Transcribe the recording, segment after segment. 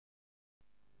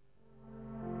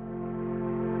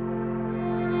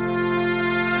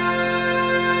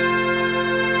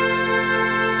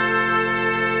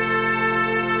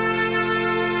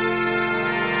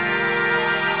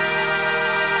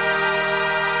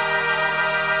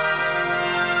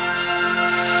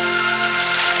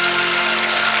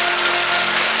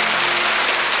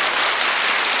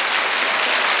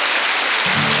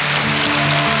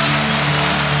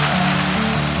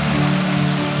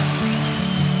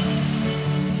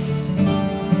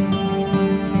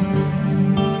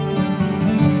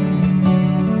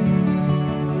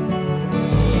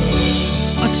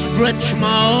stretch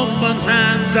my open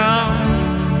hands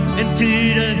out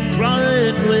into the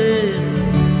crying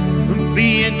wind,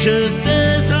 being just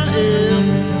as I am,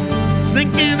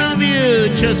 thinking of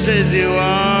you just as you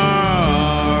are.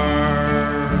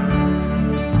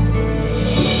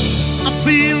 I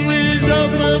feel with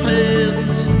open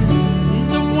hands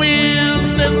the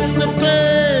wind and the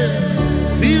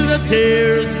pain, feel the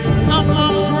tears of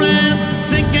my friend,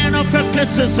 thinking of her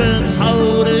kisses and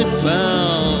how they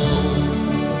felt.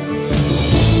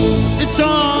 It's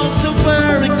all so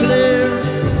very clear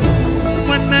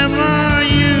whenever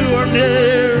you are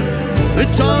near.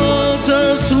 It's all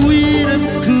so sweet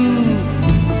and cool,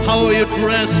 how you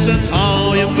dress and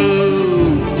how you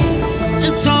move.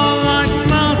 It's all like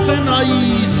mountain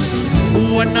ice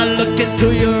when I look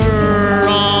into your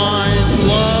eyes.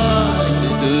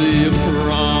 Why do you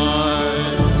cry?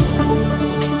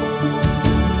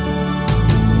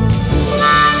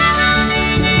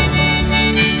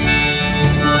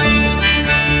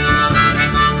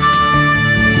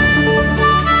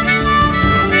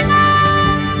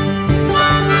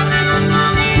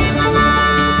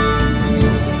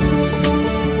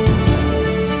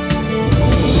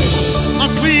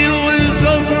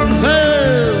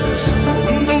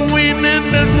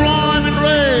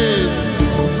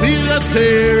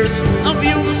 Tears of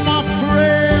you, my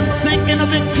friend, thinking of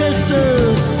your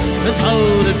kisses and how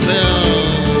they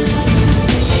felt.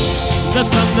 The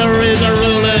thunder is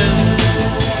rolling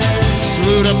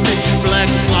through the pitch black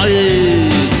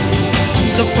night.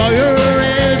 The fire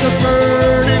is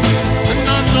burning, and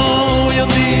I know you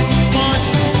need my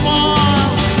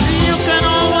smile. You can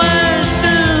always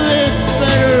do it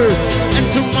better, and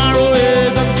tomorrow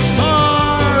isn't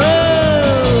far away.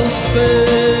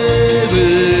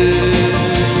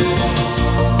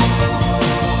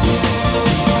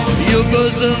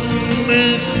 Bosom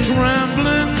is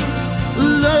trembling,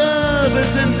 love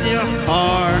is in your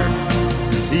heart.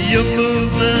 Your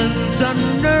movements are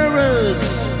nervous,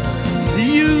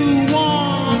 you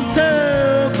want to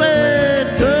be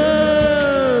touched.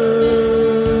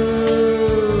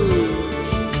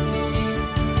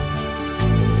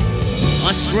 I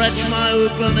stretch my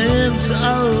open hands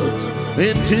out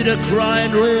into the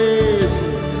crying rain,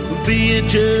 being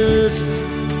just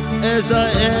as I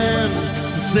am,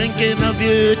 thinking of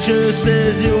you just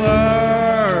as you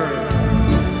are.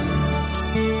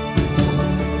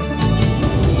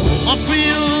 I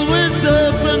feel with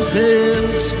open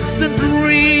hands the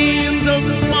dreams of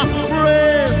my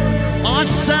friend. I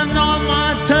send all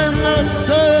my tender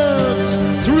thoughts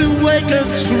through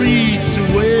vacant streets to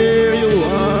where you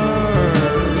are.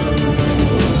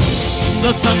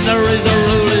 The thunder is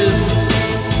rolling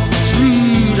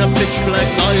through the pitch black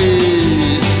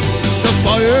night. The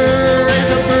fire is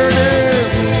burning,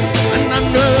 and I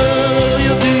know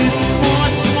you need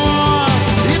much more.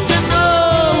 You can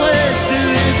always do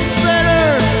it better,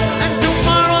 and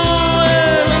tomorrow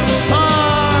isn't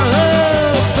far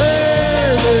away.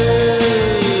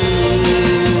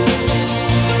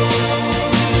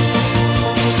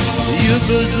 Your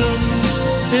bosom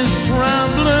is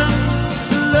trembling,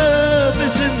 love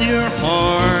is in your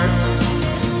heart.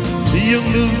 Your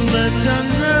movements are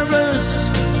nervous,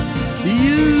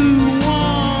 you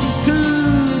want to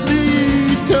be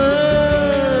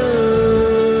touched.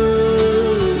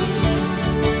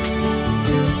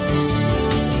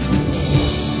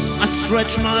 I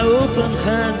stretch my open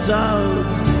hands out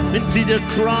into the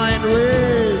crying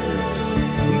rain,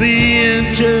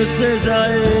 being just as I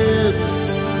am,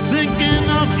 thinking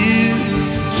of you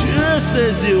just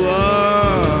as you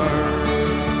are.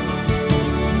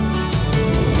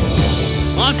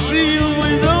 I feel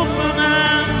with open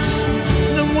hands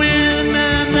the wind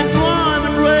and the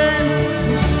driving rain,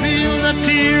 feel the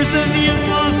tears of you,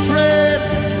 my friend,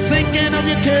 thinking of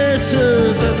your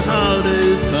kisses and how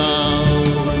they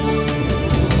felt.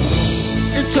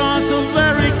 It's all so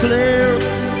very clear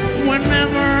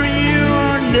whenever you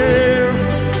are near.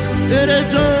 It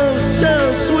is all so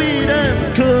sweet and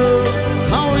cool,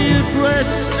 how you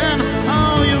dress and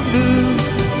how you move.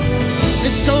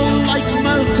 It's all like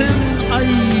melting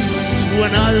ice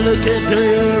when I look into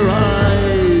your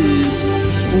eyes.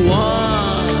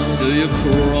 Why do you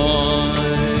cry?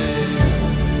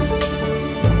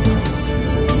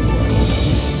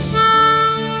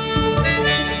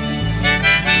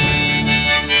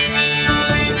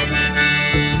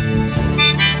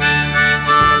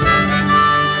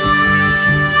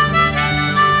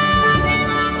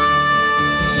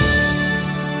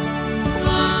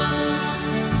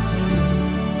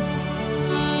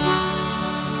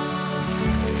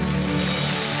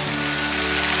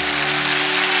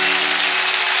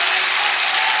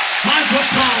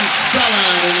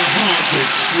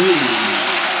 Hey,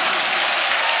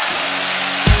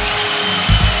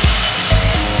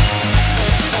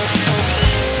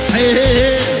 hey,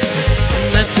 hey,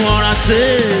 that's what I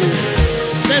say.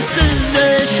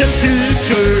 Destination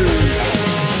future.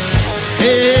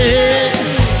 Hey, hey, hey,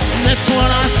 that's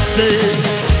what I say.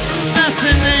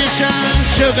 Destination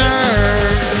sugar.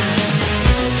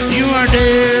 You are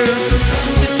there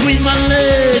between my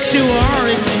legs. You are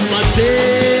in my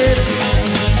bed.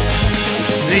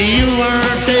 You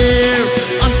are there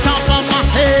on top of my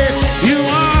head. You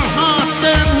are hot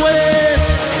and wet.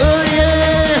 Oh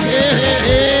yeah.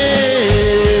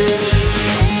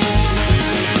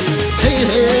 Hey,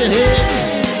 hey, hey.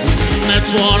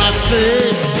 That's what I say.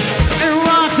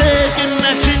 Erotic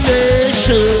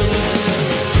imaginations.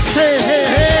 Hey, hey,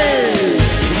 hey.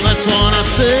 That's what I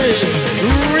say.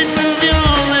 Remove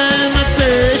your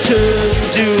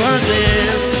limitations. You are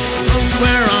there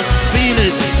where I feel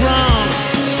it strong.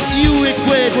 You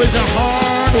equate with a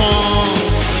hard one.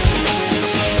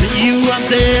 You are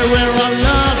there where I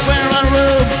love, where I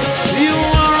roam. You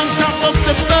are on top of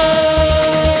the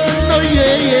bone. Oh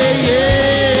yeah, yeah,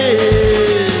 yeah.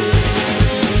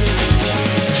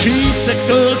 She's the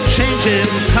girl changing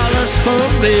colors for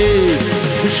me.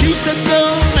 She's the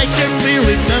girl making me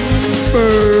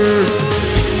remember.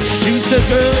 She's the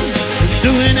girl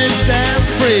doing it damn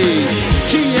free.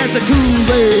 She has a cool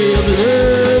way of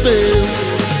loving.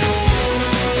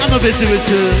 I'm a busy with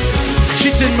her,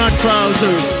 she's in my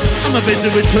trouser. I'm a busy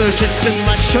with her, she's in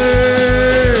my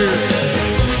shirt.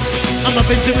 I'm a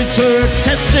busy with her,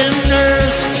 testing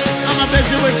nurse. I'm a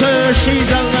busy with her, she's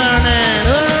a learning.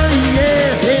 Oh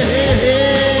yeah, yeah,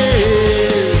 yeah.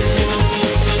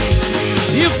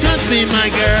 You could be my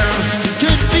girl,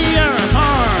 could be your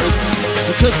horse.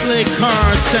 You could play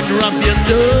cards and rub your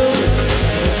nose.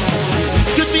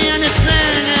 Could be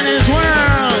anything in this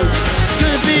world.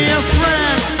 Could be a friend.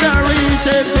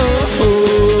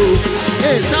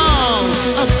 It's all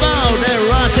about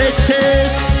erotic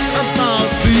taste, about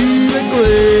feeling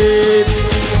great.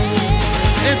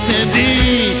 It's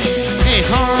indeed a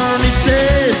horny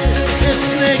day. It's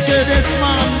naked, it's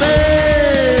my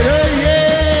bed. Oh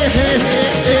yeah.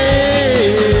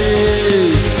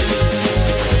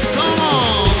 Come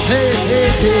on, hey, hey,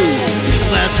 hey.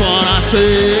 That's what I say.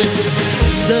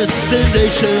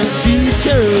 Destination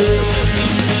future.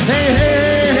 Hey,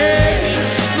 hey, hey,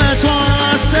 that's what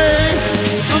I say.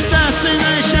 I'm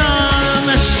destination,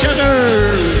 the sugar.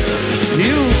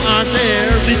 You are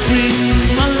there between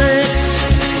my legs.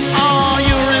 Oh,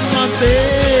 you're in my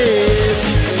bed.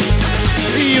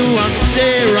 You are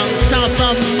there on top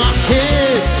of my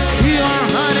head. You are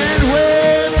hot and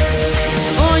wet.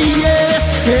 Oh yeah,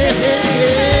 hey, hey,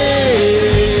 hey.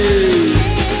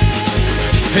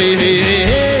 Hey, hey, hey,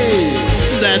 hey,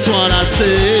 that's what I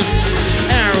say.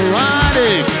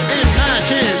 Erotic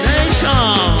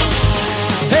imaginations.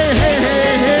 Hey, hey,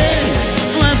 hey, hey,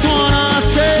 that's what I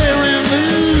say.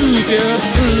 Remove your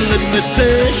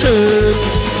limitations.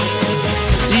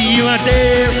 You are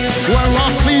there where I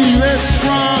feel it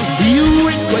strong. You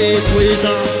equate with a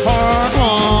hard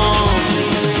one.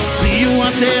 You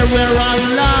are there where I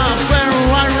love, where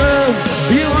I roam.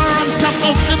 You are on top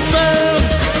of the boat.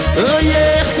 Oh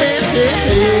yeah, hey, hey,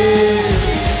 hey.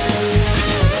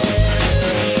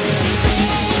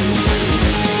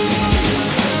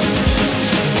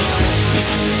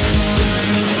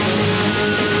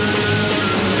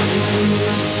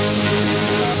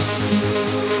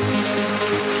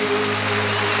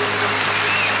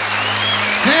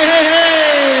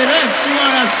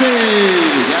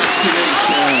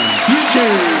 Destination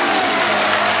future.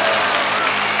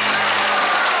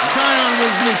 Zion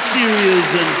was mysterious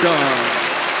and dark.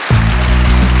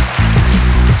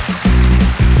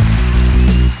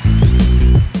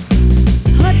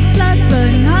 Hot blood,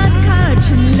 burning hot courage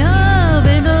and love,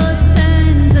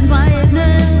 innocence and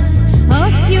wildness.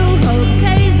 Of you hope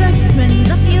carries the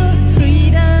strength of your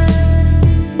freedom.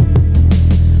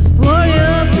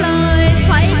 Warrior flight,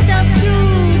 fight of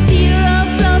truth, hero of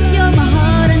love, you're my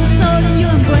heart and soul, and you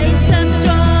embrace them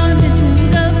drawn into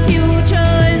the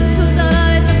future, into the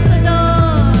light of the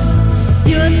dawn.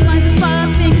 Your smile is fire.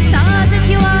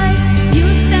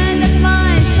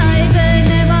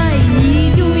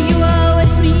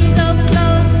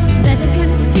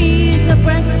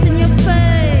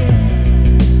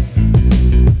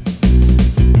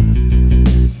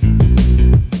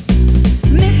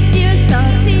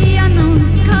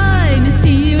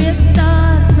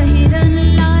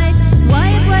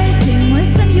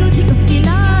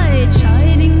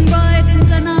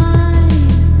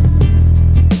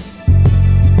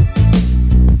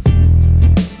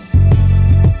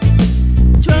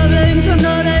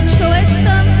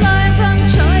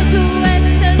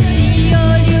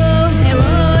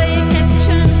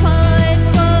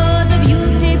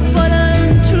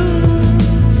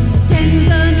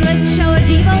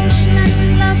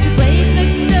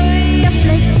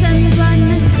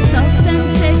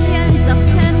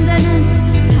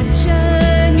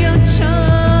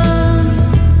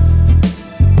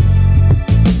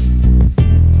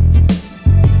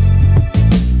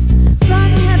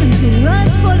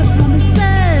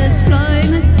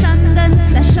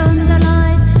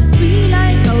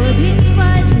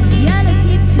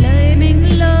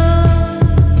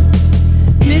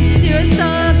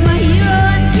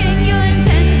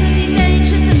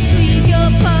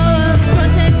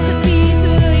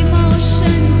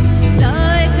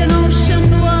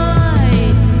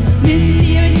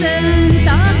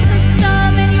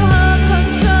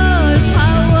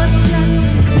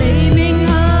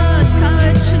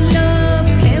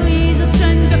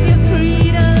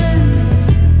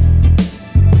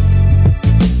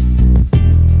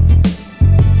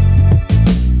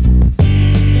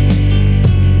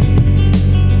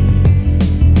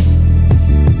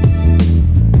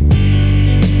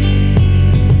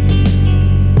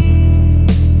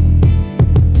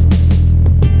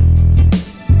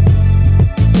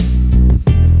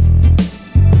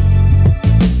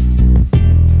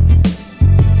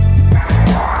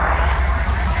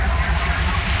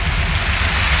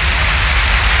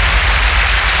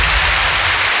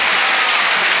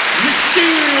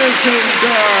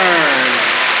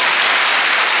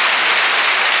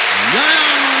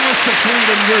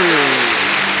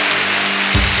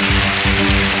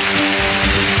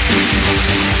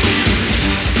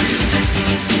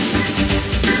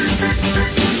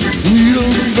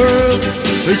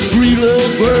 is free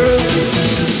love world.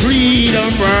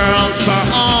 Freedom world for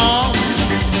all.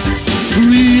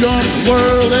 Freedom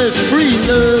world is free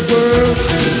love world.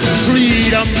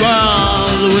 Freedom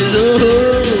world with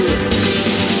love.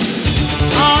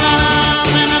 All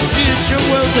along in the future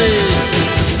will be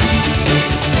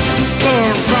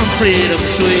born from freedom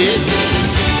sweet.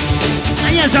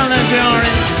 And yes, all that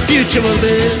glory future will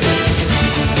be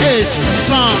is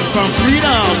born from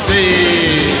freedom be.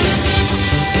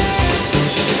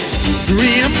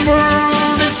 Freedom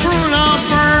world is freedom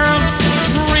world.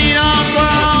 Freedom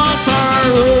world for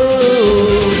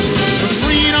all.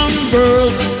 Freedom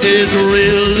world is a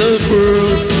real love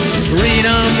world.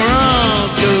 Freedom world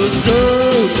goes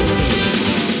on.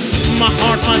 My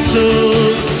heart, my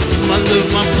soul, my love,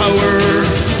 my power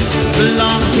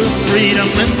belong to freedom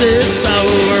and it's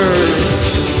our.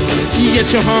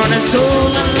 Yes, your heart and soul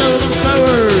and love and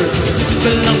power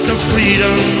belong to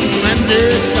freedom and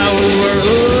it's our.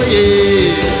 Oh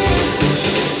yeah.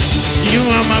 You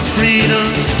are my freedom.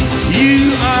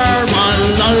 You are my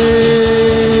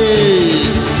life.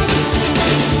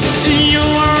 You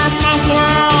are my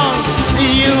world.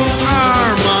 You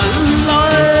are my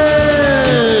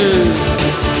life.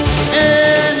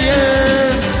 And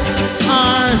yeah,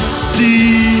 I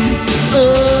see. Oh,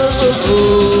 oh, oh.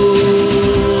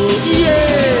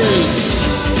 Yes,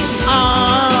 I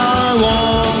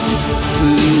want to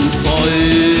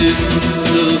find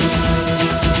love.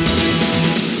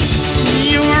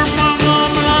 You are my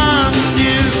mama,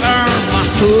 you are my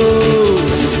hope.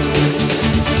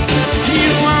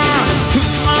 You are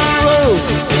tomorrow,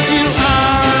 you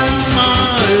are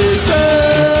my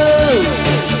hope.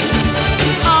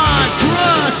 I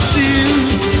trust you,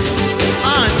 I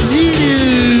need you.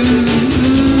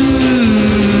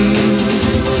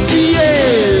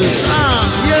 Yes,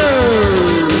 I'm your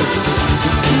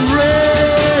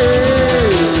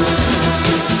friend.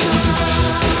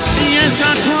 Yes,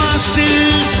 I trust you,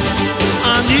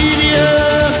 I need you.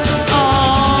 Oh,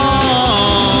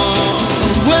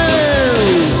 well,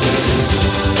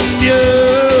 I'm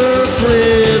your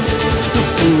friend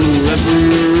forever.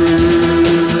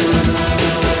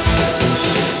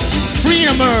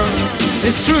 Freedom world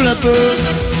is true love world.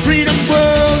 Freedom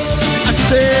world, I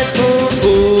said for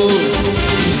all.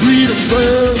 Freedom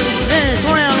world is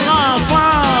real love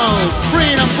world.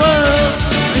 Freedom world,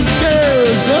 it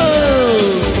goes on.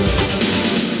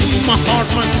 My heart,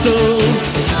 my soul,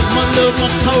 my love, my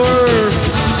power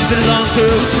belong to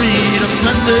freedom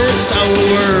and it's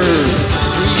our.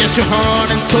 Yes, your heart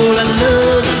and soul and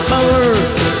love and power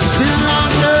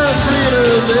belong to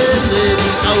freedom and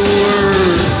it's our.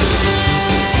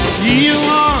 You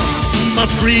are my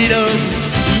freedom,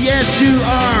 yes, you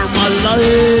are my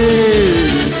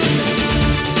life.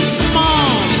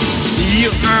 Mom, you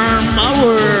are my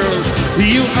world,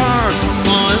 you are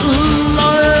my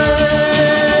life.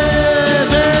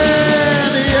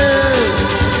 And yeah,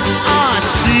 I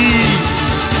see.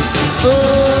 Oh,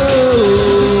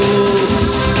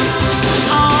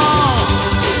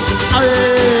 I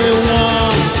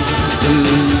want to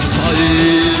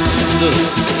find.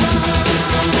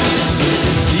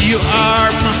 You are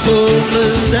my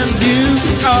homeland and you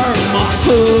are my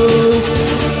hope.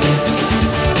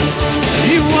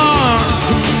 You are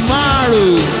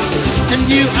tomorrow and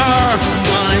you are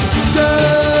my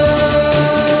God.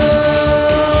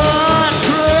 I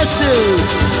trust you,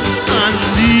 I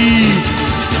need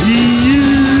you.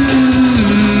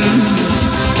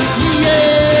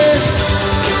 Yes,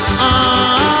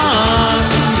 I'm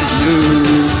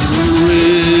your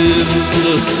friend.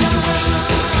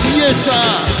 Yes, I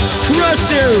trust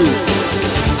you.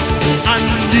 I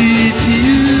need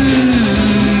you.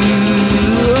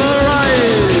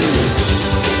 Alright,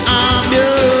 I'm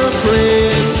your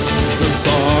friend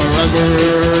forever.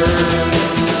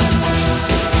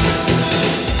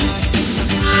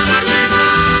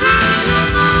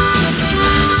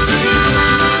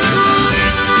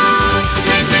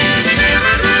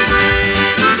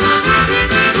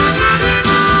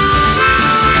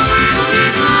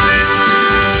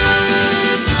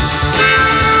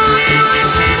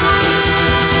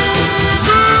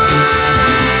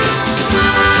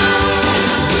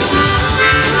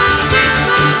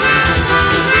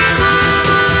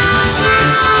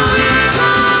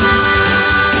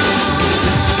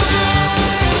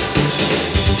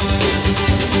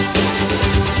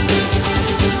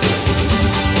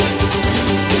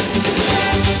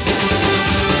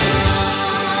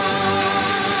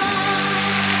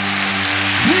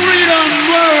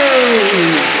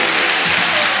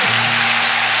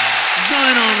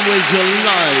 With your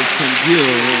life and you.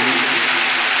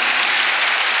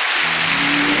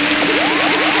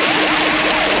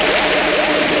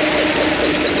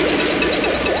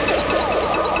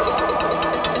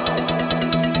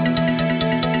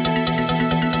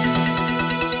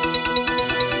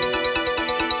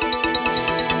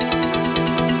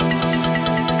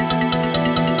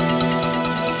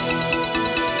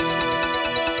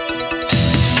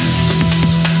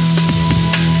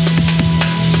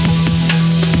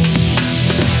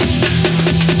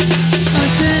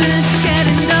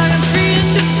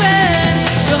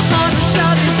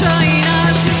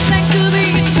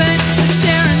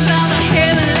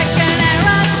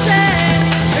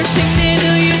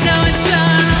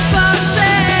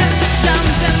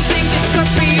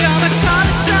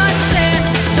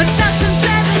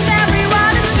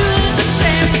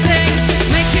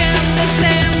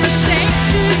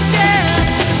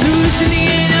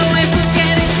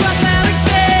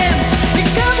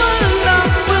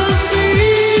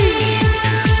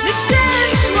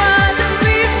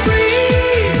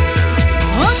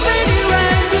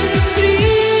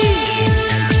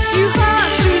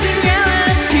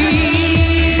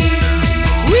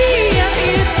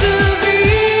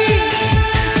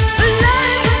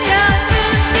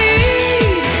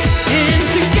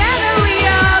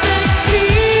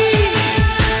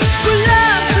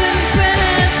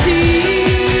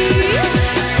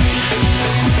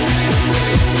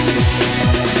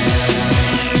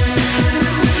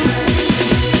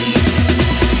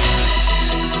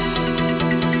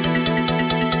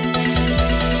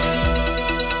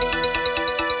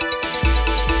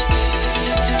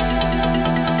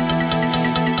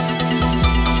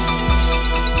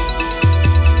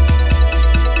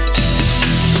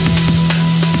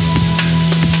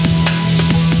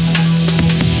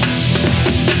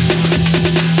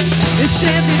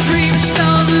 Chevy dreams,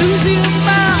 don't lose your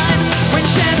mind. When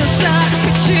shadows start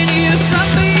catching you from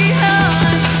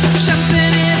behind,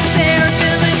 something is there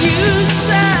giving you a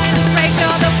sign to break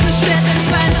out of the shit and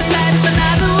find the light of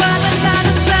another one,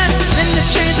 another time. And the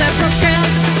chains are broken,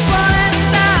 falling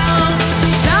down,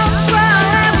 down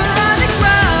forever on the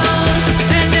ground.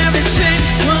 And everything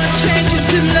will change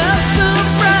into love so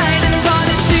bright, and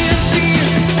body still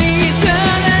feels the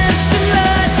eternal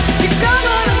light. You're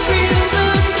gonna feel the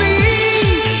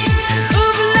beat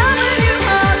of love in your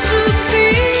heart so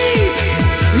deep.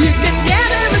 You can get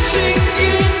everything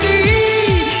you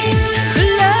need.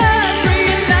 Love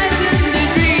realizing the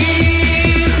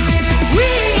dream. We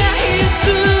are here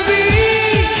to be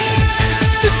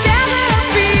together,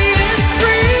 being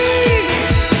free.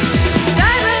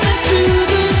 Diving into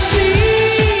the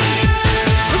sea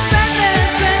of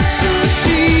endless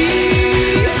ecstasy.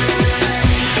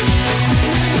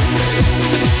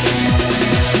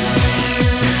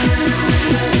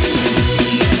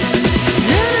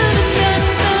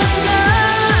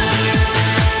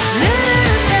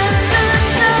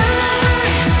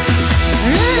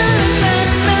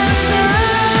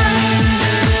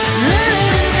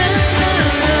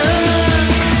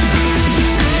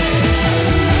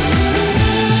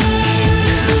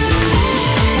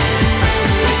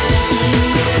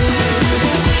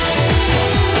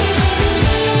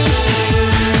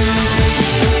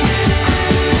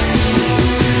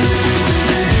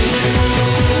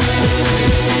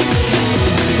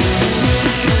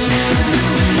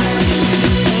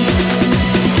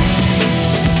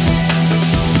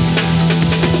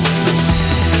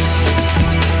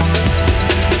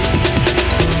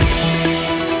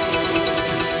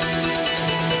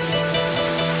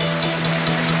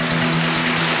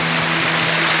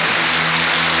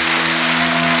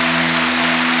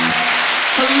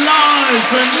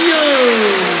 Alive and you.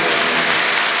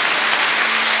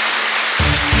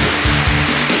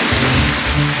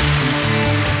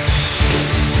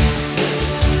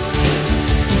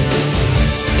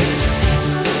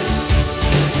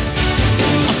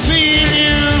 I feel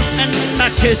you and I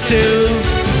kiss you.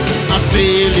 I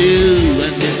feel you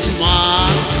and you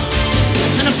smile.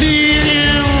 And I feel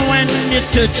you when you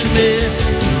touch me.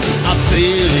 I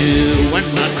feel you when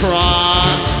I cry.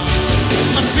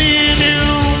 I feel you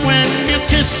when you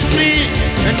kiss me,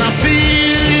 and I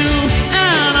feel you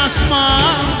and I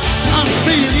smile. I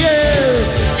feel you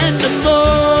in the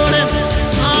morning,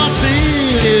 I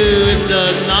feel you in the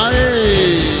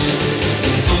night.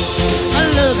 I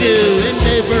love you in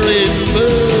every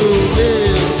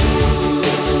moment.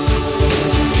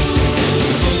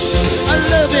 I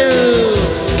love you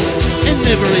in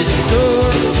every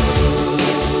story.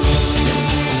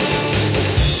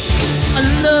 I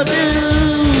love you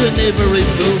in every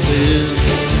moment.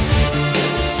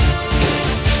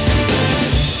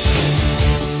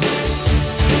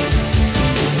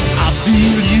 I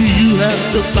feel you, you have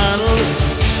the battle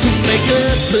to make a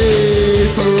play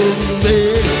for me.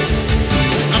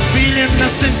 I'm feeling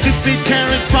nothing to be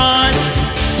terrified.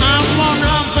 I want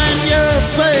love in your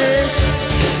face.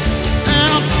 And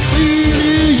I feel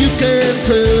you, you can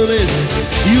prove it.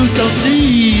 You don't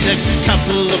need a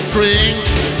couple of drinks.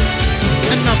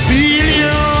 And I feel you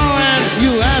and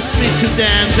you ask me to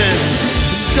dance, and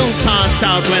don't pass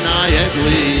out when I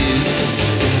agree.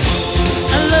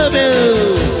 I love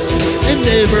you in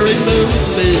every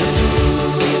movement.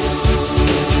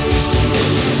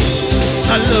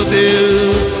 I love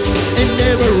you in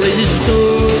every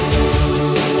store.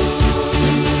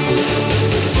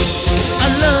 I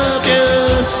love you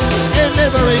in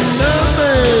every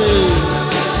moment.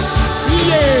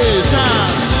 Yes, I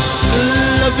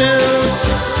love you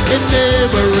in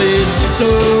every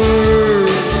store.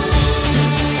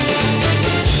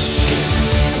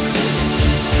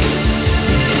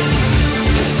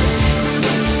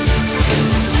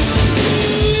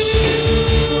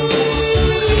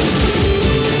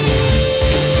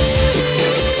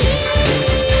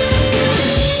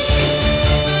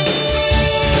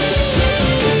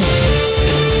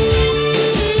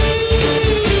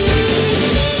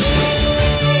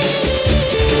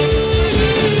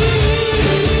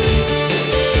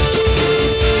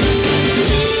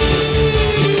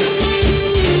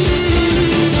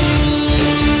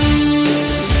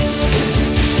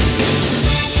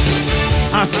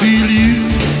 I feel you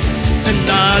and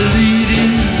I lead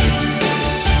you.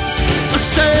 I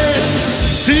said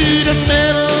to the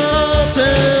middle of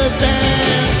the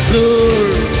dance floor,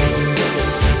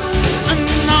 and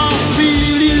I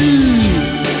feel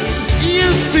you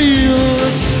feel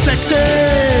sexy.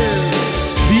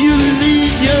 You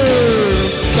lead your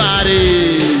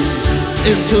body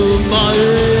into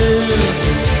mine.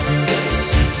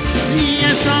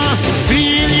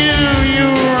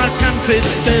 fit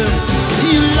them.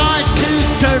 You like to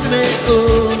turn me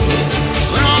on.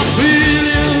 When I feel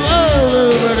you all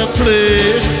over the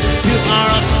place, you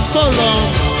are a full-on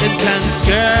intense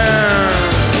girl.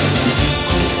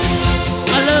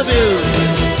 I love you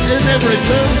in every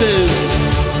move.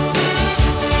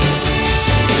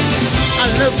 I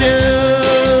love you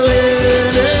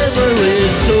in every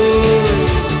store.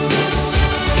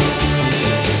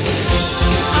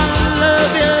 I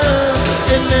love you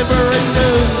in every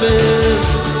movie.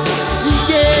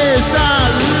 Yes, I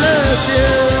love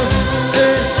you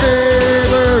in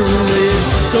every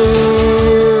store.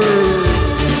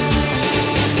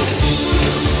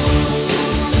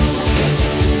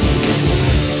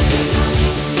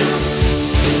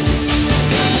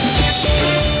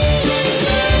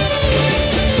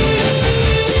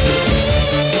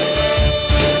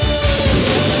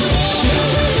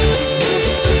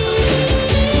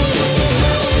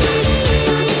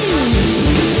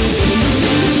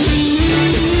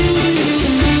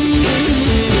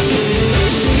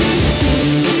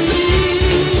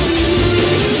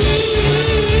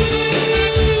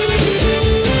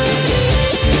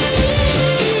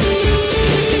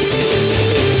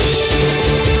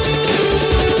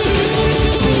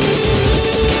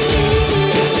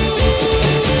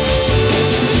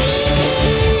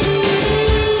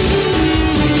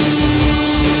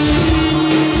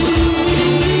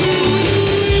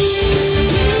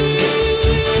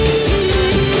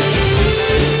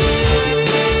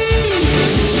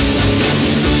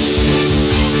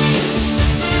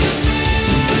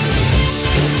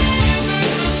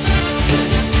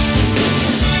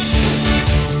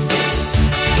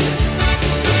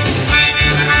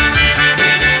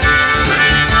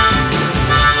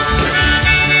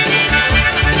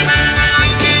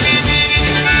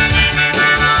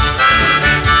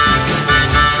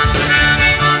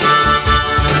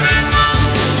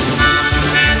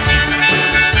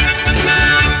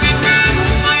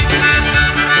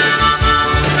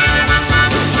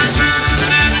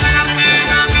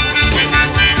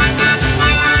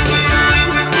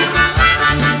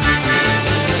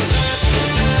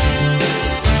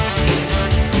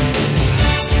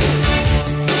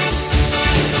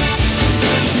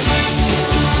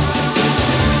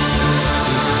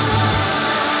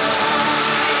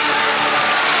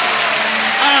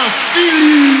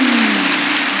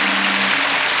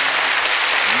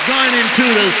 To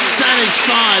the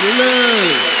satisfied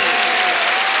love.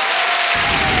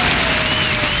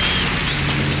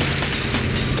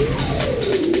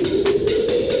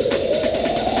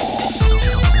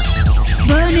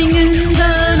 Burning in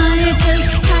the night is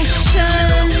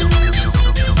passion.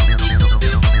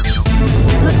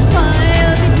 A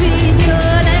fire between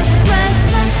your legs,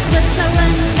 restless, the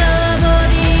surrender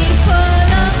body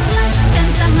full of lust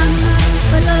and the hunger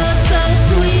for love so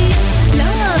sweet.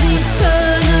 Love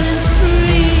eternal and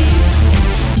free.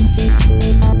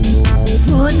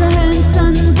 Hold the hands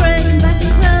and break back the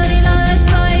cloudy light,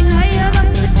 flying high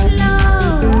above the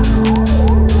clouds.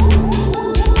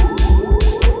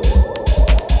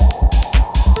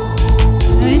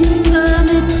 In the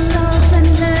midst of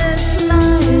endless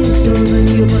light, over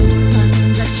you a sun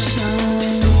that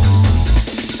shines.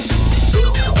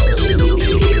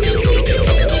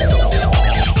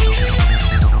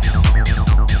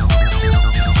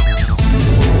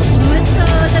 With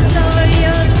all the glory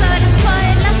of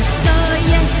satisfied love, so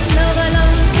yes, love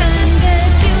alone can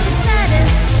get you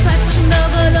satisfaction.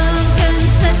 Love alone can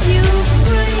set you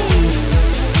free.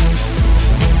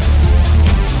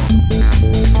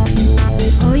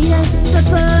 Oh yes, the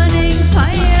burning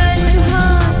fire in your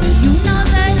heart, you know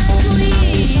that's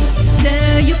sweet.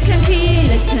 There you can feel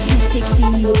it deep.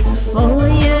 Oh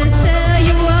yes, there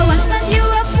you are one, but you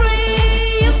are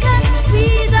free. You can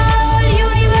see the whole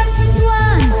universe is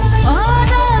one. All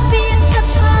the beings are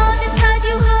found inside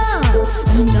your heart,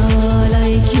 and all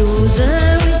like you, the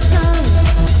result,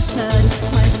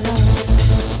 satisfied love.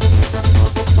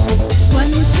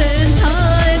 Once in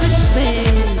time and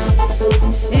space,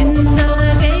 in the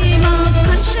game of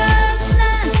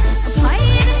consciousness, of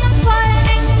hiding and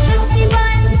finding this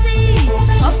divine sea,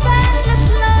 of endless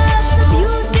love, so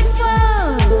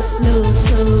beautiful.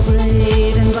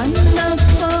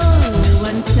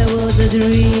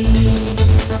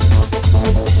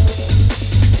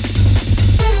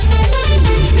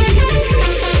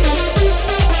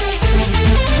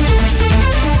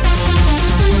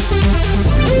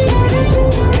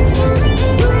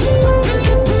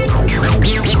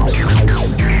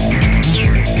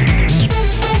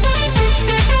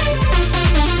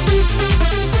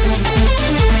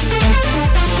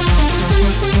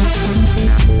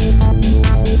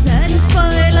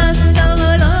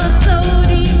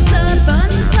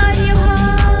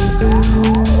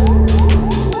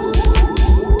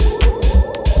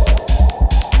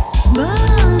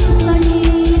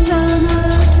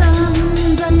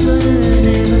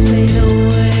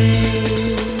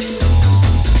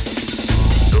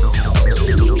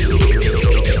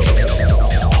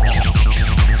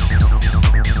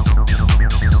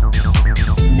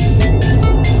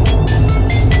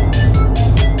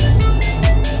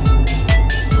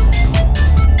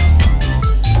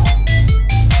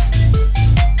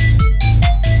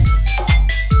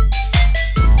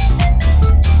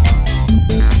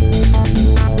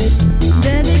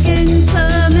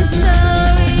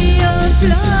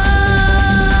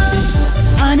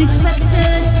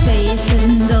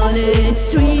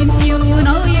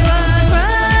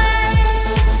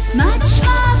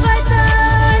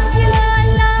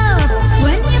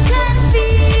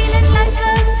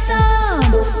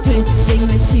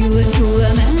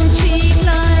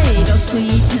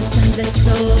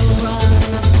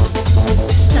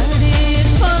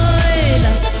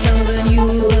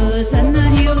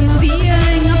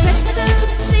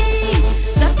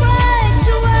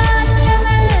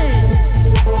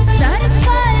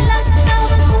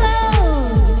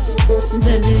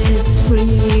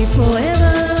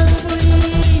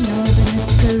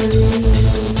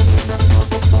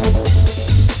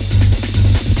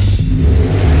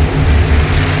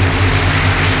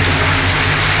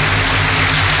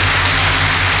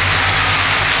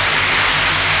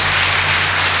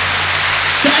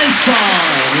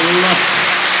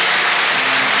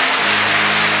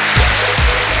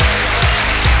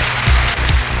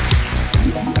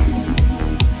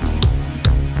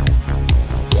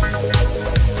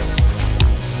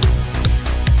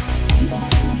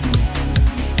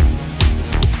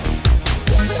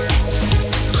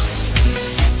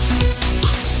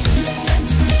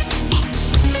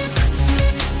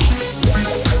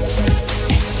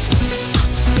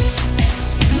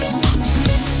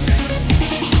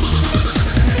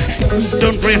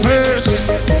 Don't rehearse,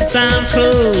 dance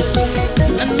close,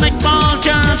 and make ball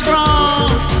just grow.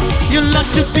 You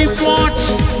like to be watched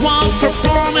while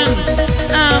performing,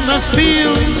 and I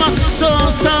feel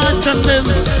muscles tightening.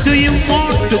 Do you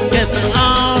want to get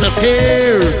out of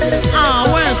here? I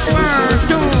whisper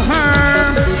to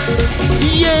her.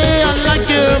 Yeah, I like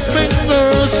your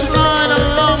fingers slide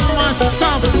along my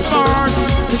soft parts.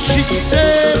 She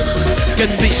said,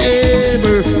 can we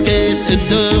ever get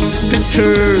enough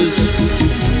pictures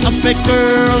of big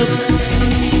girls?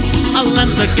 I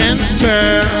leant against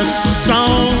her,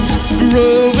 sounds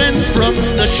growing from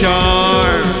the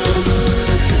shore.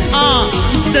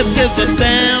 The give a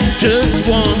damn, just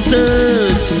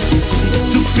wanted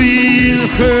to feel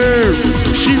her.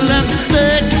 She left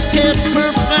thick, kept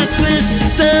perfectly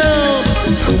still,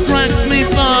 dragged me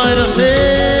by the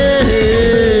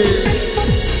head.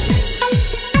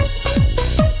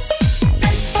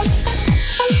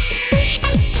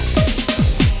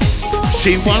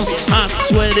 She was hot,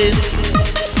 sweaty,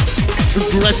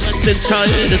 dressed in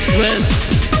tightest dress.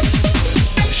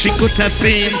 She could have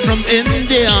been from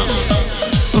India,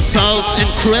 felt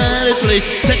incredibly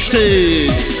sexy.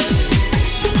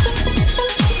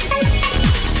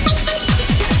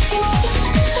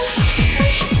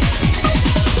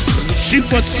 She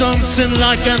was something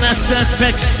like an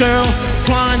SFX-Girl,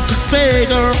 trying to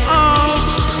figure out.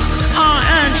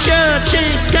 And sure, she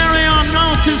carry on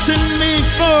noticing me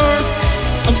for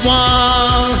a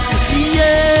while,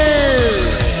 yeah.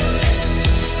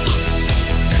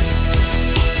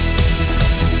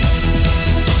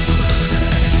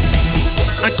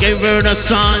 I gave her the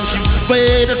sign she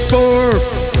waited for.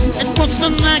 It was the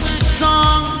next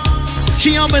song.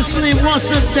 She obviously was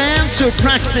a dancer,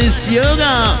 practiced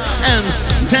yoga and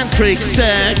tantric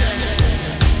sex.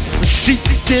 She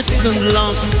didn't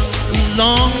last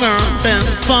longer than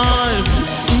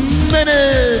 5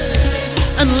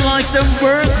 minutes. And like them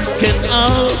working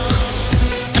out,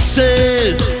 I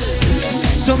said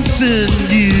something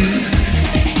new.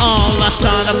 All I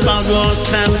thought about was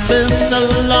having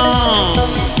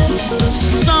along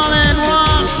solid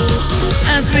rock.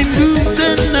 As we moved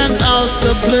in and out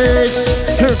the place,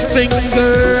 her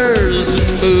fingers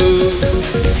moved.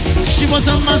 She was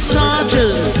a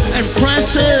massager and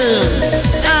pressing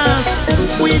as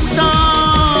we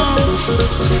danced.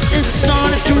 It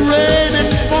started to rain and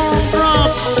 4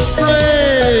 drops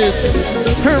sprayed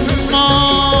her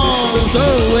mouth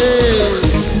away.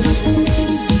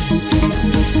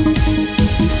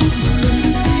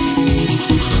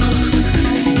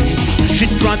 She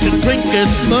tried to drink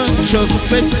as much of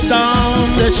it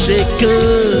down as she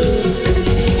could.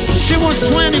 She was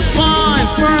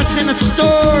 25, working at a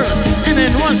store, and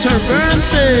it was her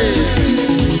birthday.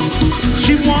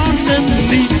 She wanted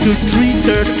me to treat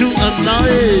her to a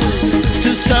night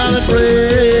to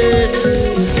celebrate.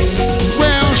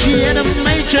 Well, she had a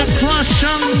major crush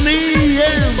on me,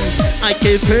 and I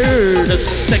gave her the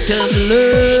second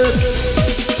look.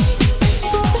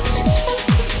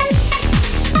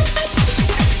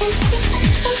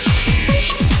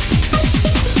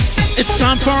 It's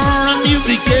time for a new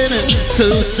beginning,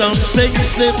 to some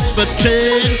things never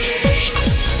change.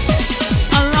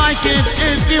 I like it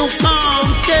if you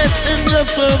can't get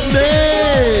enough of me.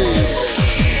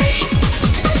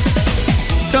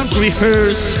 Don't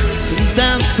rehearse,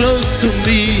 dance close to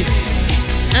me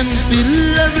and be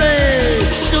lovely.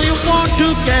 Do you want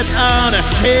to get out of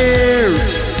here?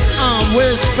 I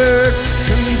whispered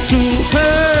to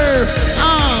her.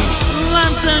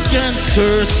 Against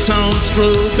her, sounds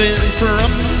roving from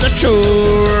the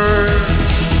shore.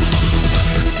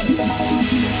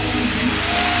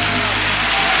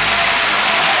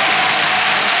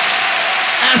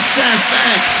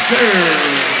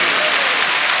 SFX-Girl.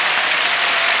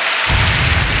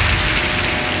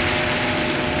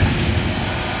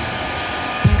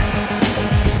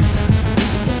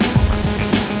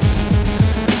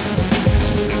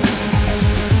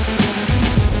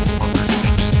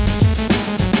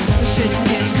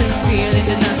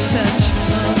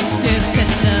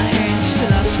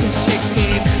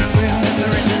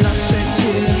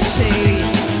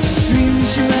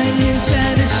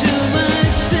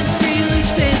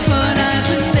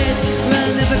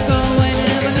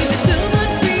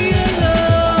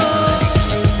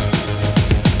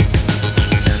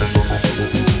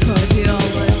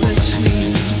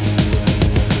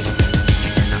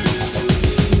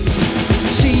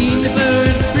 Seen the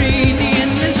bird free, the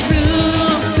endless blue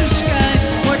of the sky,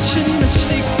 watching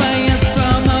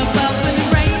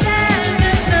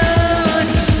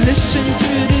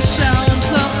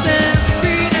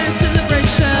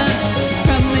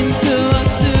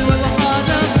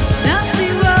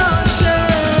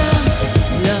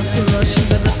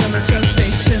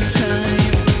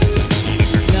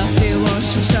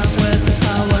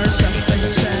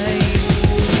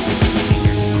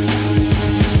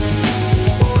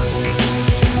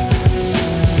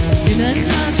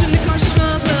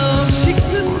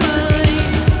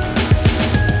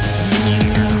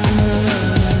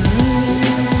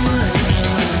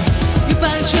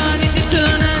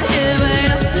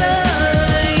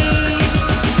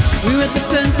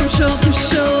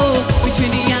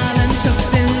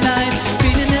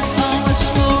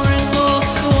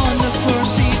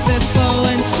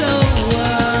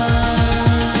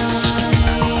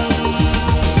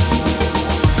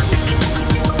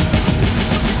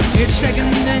It's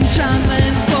second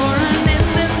enchantment for an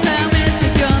ending time. As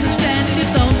if you understand it, you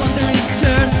don't want to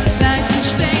return back to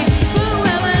stay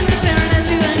forever and return as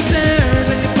you enter.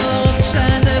 When you follow the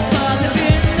sand upon the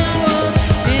inner world,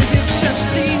 if you've just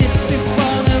seen it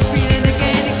before, the feeling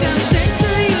again, it comes straight to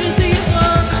you. See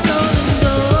what's going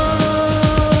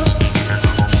on.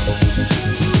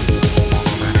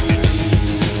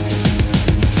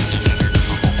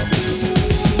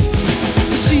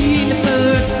 See the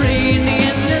bird free in the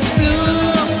endless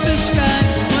blue of the sky,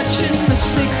 watching the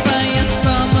slick fires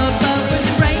from above with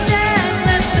the rain and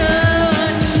the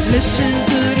dawn. Listen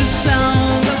to the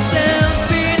sound of the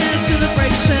happiness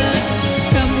celebration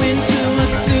coming to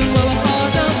us through our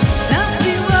heart of love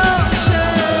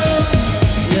devotion.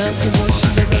 Love devotion,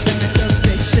 bigger than the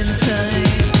substation time.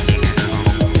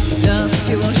 Love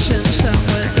devotion,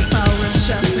 somewhere the power is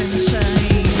up inside.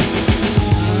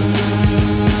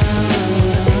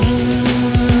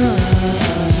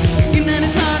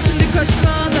 United hearts in the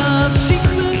crossroad of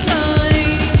secret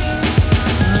light.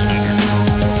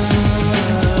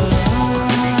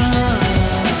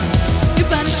 Your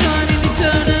body shining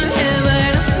eternal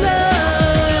heaven of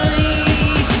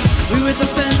light. We were the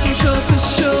fans from shore to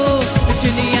shore,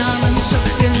 between the islands of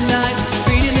delight,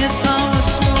 feeding it on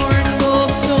us more and more.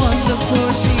 No wonderful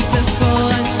sea that fall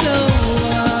and so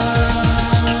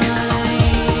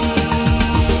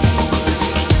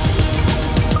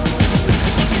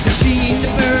seeing the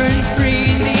burn free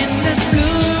in the endless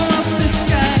blue of the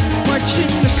sky,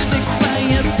 watching the stick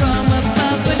fire from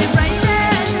above with the rain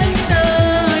and the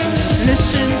night.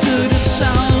 Listen to the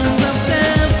sound of the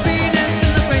happiness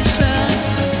celebration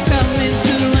coming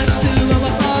to us to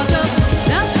our heart of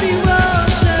love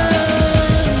devotion.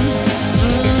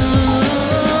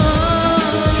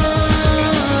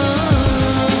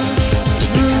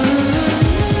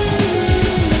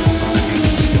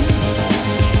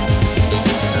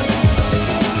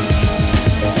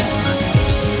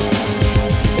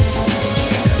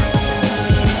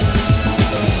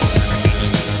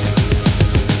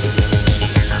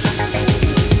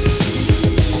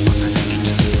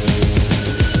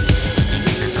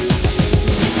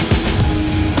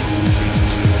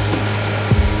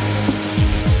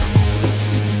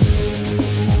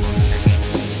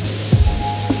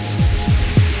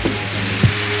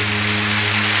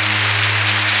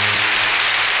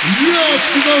 Yes,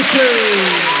 devotion!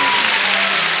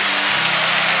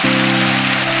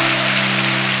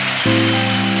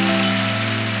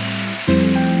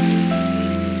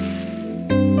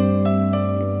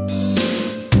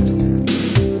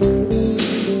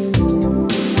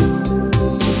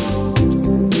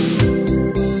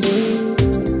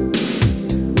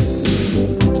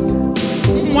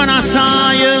 When I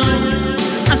saw you,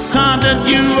 I thought that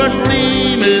you were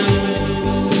dreaming.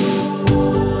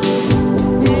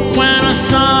 When I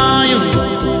saw you,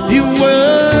 you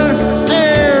were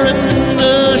there in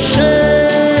the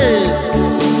shade.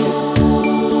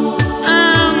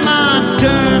 And I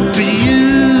turned to you,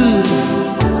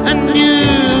 and you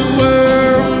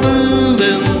were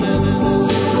moving.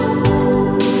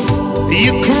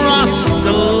 You crossed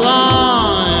the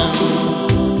line,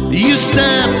 you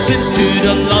stepped into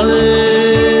the light,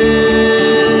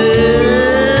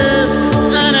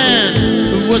 and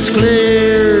it was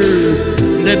clear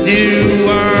that you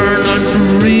are not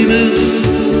dreaming.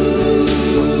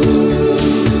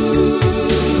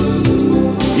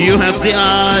 You have the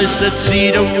eyes that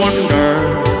see the wonder.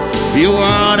 You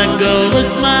are the girl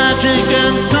with magic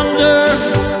and thunder.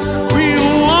 You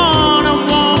are the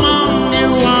woman,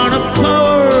 you are the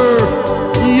power.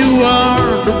 You are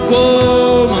the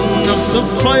woman of the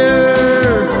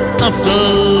fire, of the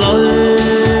light.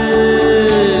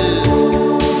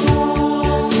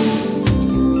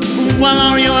 Well,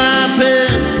 are you happy?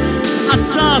 I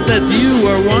thought that you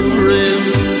were wondering.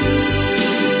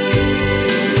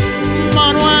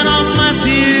 But when I met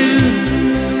you,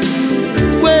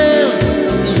 well,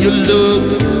 you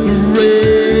looked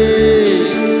great.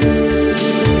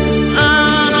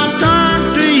 And I turned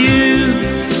to you,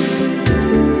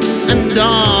 and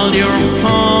all your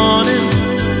heart.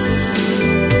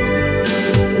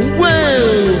 Well,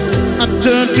 I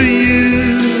turned to you,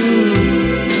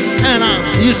 and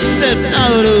you stepped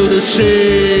out of the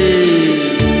shade.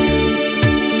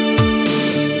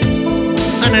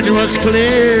 And it was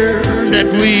clear that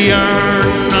we are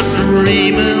not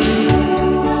dreaming.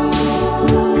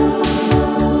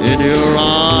 In your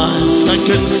eyes I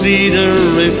can see the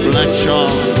reflection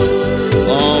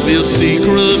of your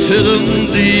secret hidden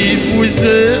deep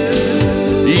within.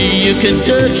 You can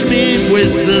touch me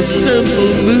with a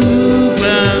simple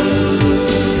movement.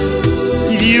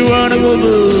 You are the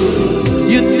woman,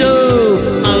 you know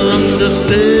I'll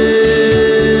understand.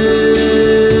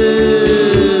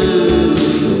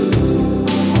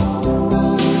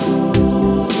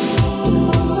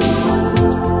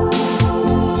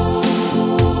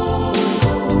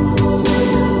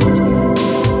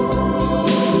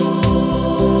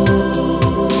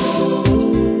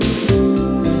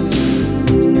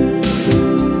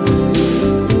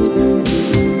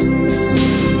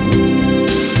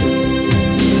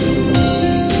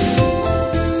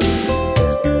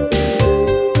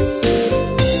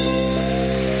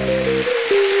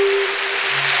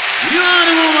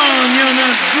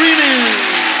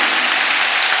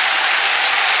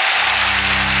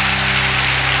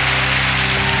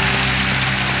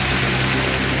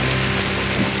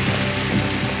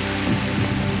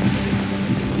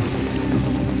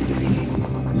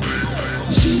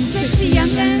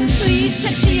 sweet,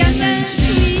 sexy young and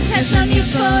sweet has no need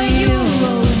for you.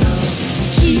 Oh no,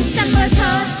 she's number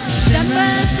top,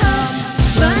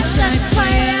 burns like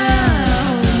fire.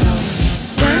 Oh no,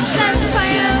 burns like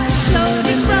fire,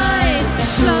 floating bright,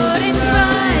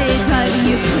 driving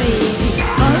you crazy.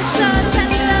 Oh so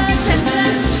tender, tender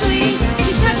and sweet,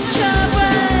 she touches your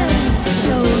breast.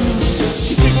 So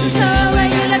she kisses her where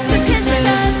you like to kiss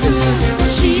her too.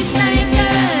 She's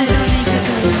naked, oh naked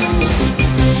alone.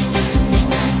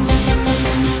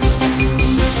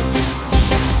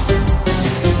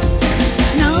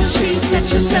 Now she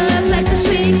touches her like a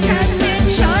sweet captain,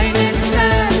 shining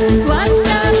sun. What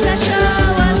the pleasure,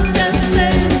 what the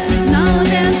sin. Now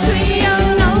they're free, oh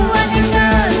no one in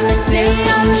us. They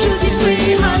are choosing free,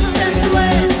 hot and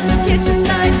wet. Kisses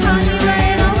like honey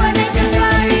rain, oh when they can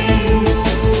rain.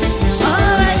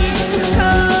 All I need to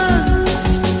come.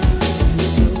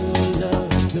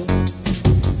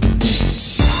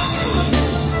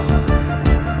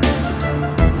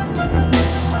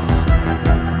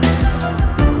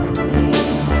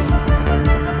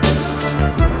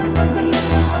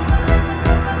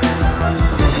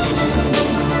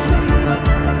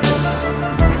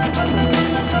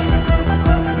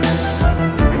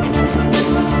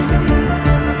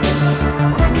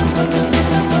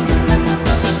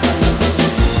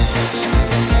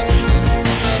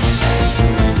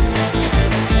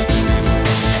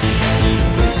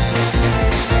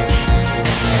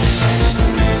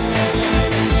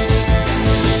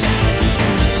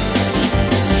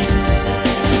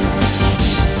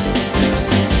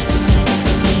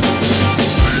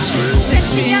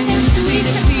 Sexy young and sweet,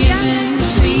 sexy young and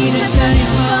sweet has no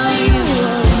need for you.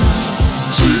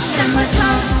 She's number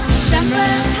top,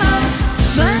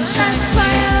 burns like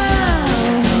fire.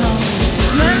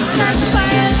 Burns like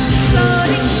fire,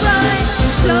 exploding bright,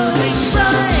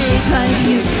 driving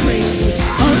you crazy.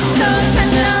 Oh so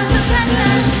tender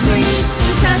and sweet,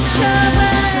 to touch your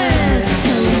breast.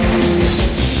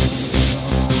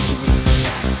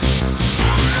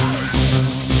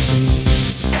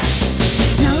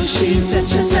 Now she's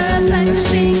touches her like a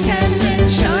sweet captain,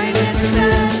 shining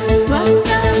sun. What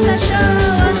the pleasure,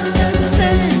 what the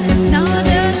sin. Now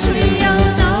they're free, oh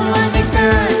no one is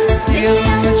us. They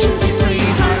are choosing free,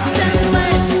 hot and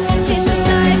wet. Kisses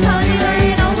like honey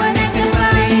rain, oh when they can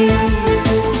rain.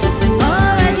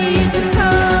 All I need to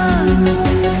come.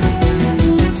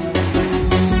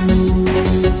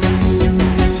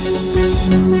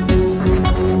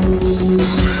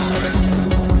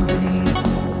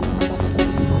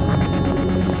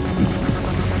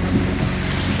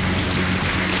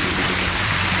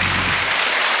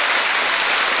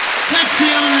 Sexy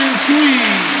and sweet.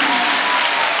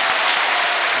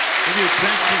 If you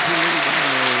practice a little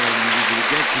while and you will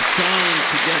get the song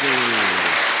together,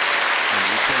 and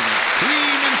you can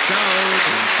scream and shout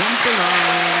and jump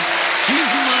around.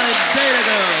 She's my data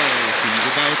girl. She's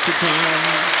about to come.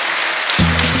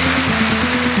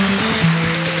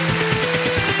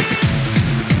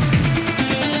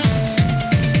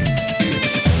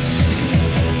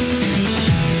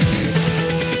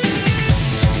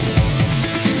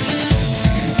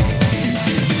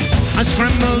 I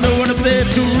scrambled over the bed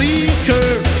to reach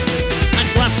her. I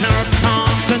grabbed her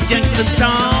arms and yanked her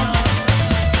down.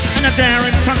 And there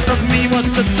in front of me was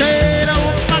the dead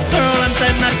old my girl. And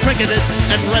then I triggered it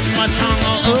and wrapped my tongue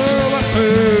all over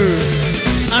her.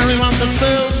 I rewound the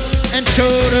film and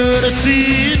showed her the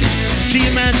scene. She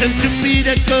imagined to be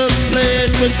the girl who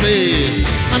played with me.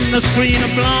 On the screen a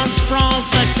blonde sprawled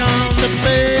back on the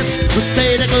bed. The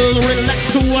data girl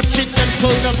relaxed to watch it and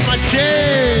pulled up my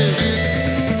chair.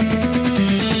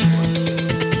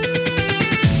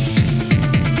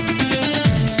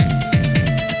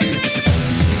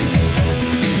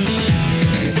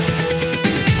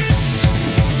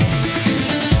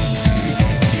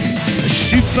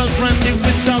 She felt randy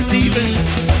without even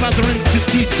bothering to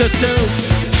tease herself.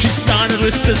 She started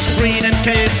with the screen and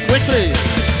came quickly.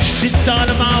 She thought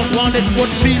about what it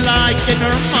would be like in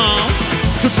her mouth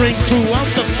to drink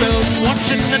throughout the film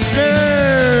watching the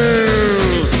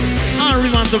girl. I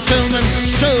rewound the film and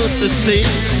showed the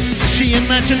scene. She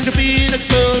imagined to be the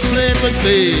girl played with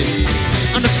me.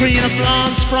 On the screen a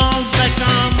blonde sprawled back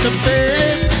on the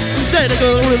bed. Then the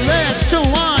girl relaxed to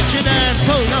watch it and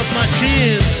pulled up my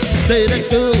jeans. That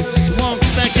girl walked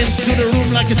back into the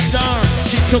room like a star.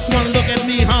 She took one look at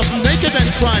me half naked and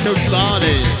cried her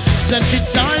body. Then she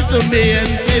dived to me and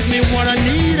gave me what I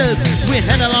needed. We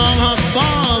had a long hot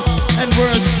bath and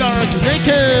were stark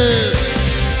naked.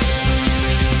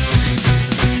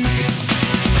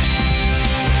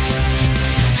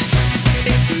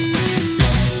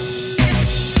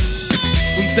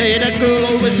 That girl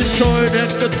always enjoyed a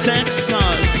good sex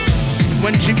life.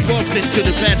 When she walked into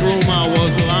the bedroom, I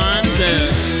was lying there.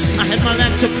 I had my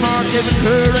legs apart, giving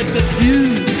her a good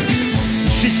view.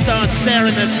 She started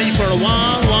staring at me for a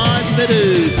while, what to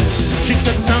do? She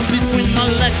took down between my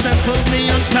legs and put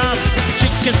me on top. She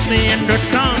kissed me and her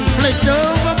tongue flicked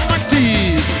over my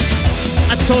teeth.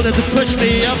 I told her to push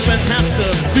me up and have to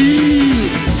feel.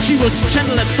 She was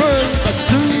gentle at first, but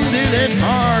soon did it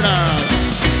harder.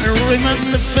 I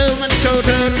remember the film and showed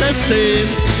her the scene.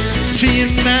 She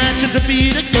imagined to be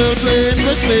the girl playing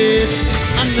with me.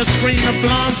 On the screen, a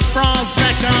blonde sprawled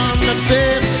back on the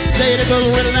bed. Later, girl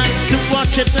relaxed to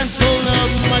watch it and pulled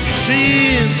up my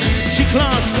jeans. She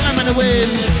clawed, slamming away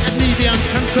at me beyond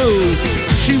control.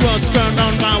 She was turned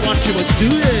on by what she was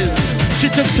doing. She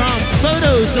took some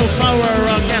photos of our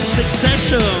orgasmic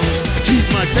sessions. She's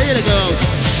my data girl.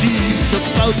 She's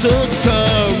about to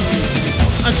come.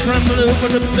 I scrambled over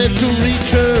the bed to reach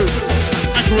her.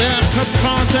 I grabbed her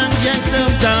pants and yanked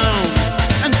them down.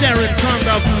 And there in front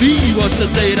of me was the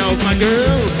date of my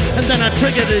girl. And then I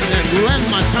triggered it and ran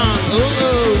my tongue all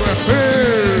over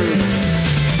her.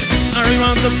 I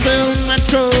rewound the film and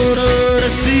showed her the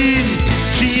scene.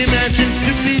 She imagined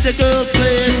to be the girl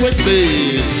playing with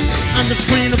me. On the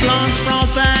screen, a blonde sprawl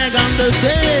bag on the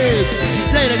bed.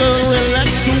 Later, girl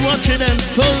relaxed to watch it and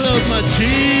pull up my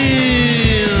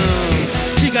jeans.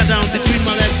 She got down between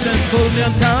my legs and pulled me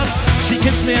on top. She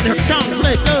kissed me and her tongue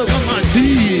flicked over my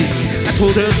teeth. I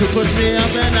told her to push me up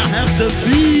and I have to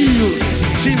feel.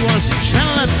 She was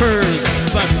gentle at first,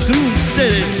 but soon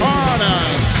did it harder.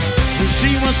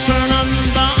 She was turned on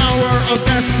by our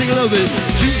orgasmic loving.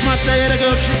 She's my data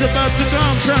girl, she's about to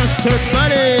come trust her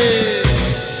body.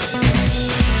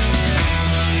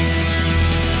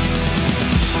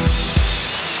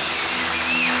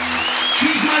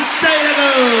 She's my data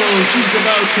girl, she's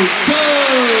about to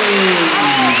go.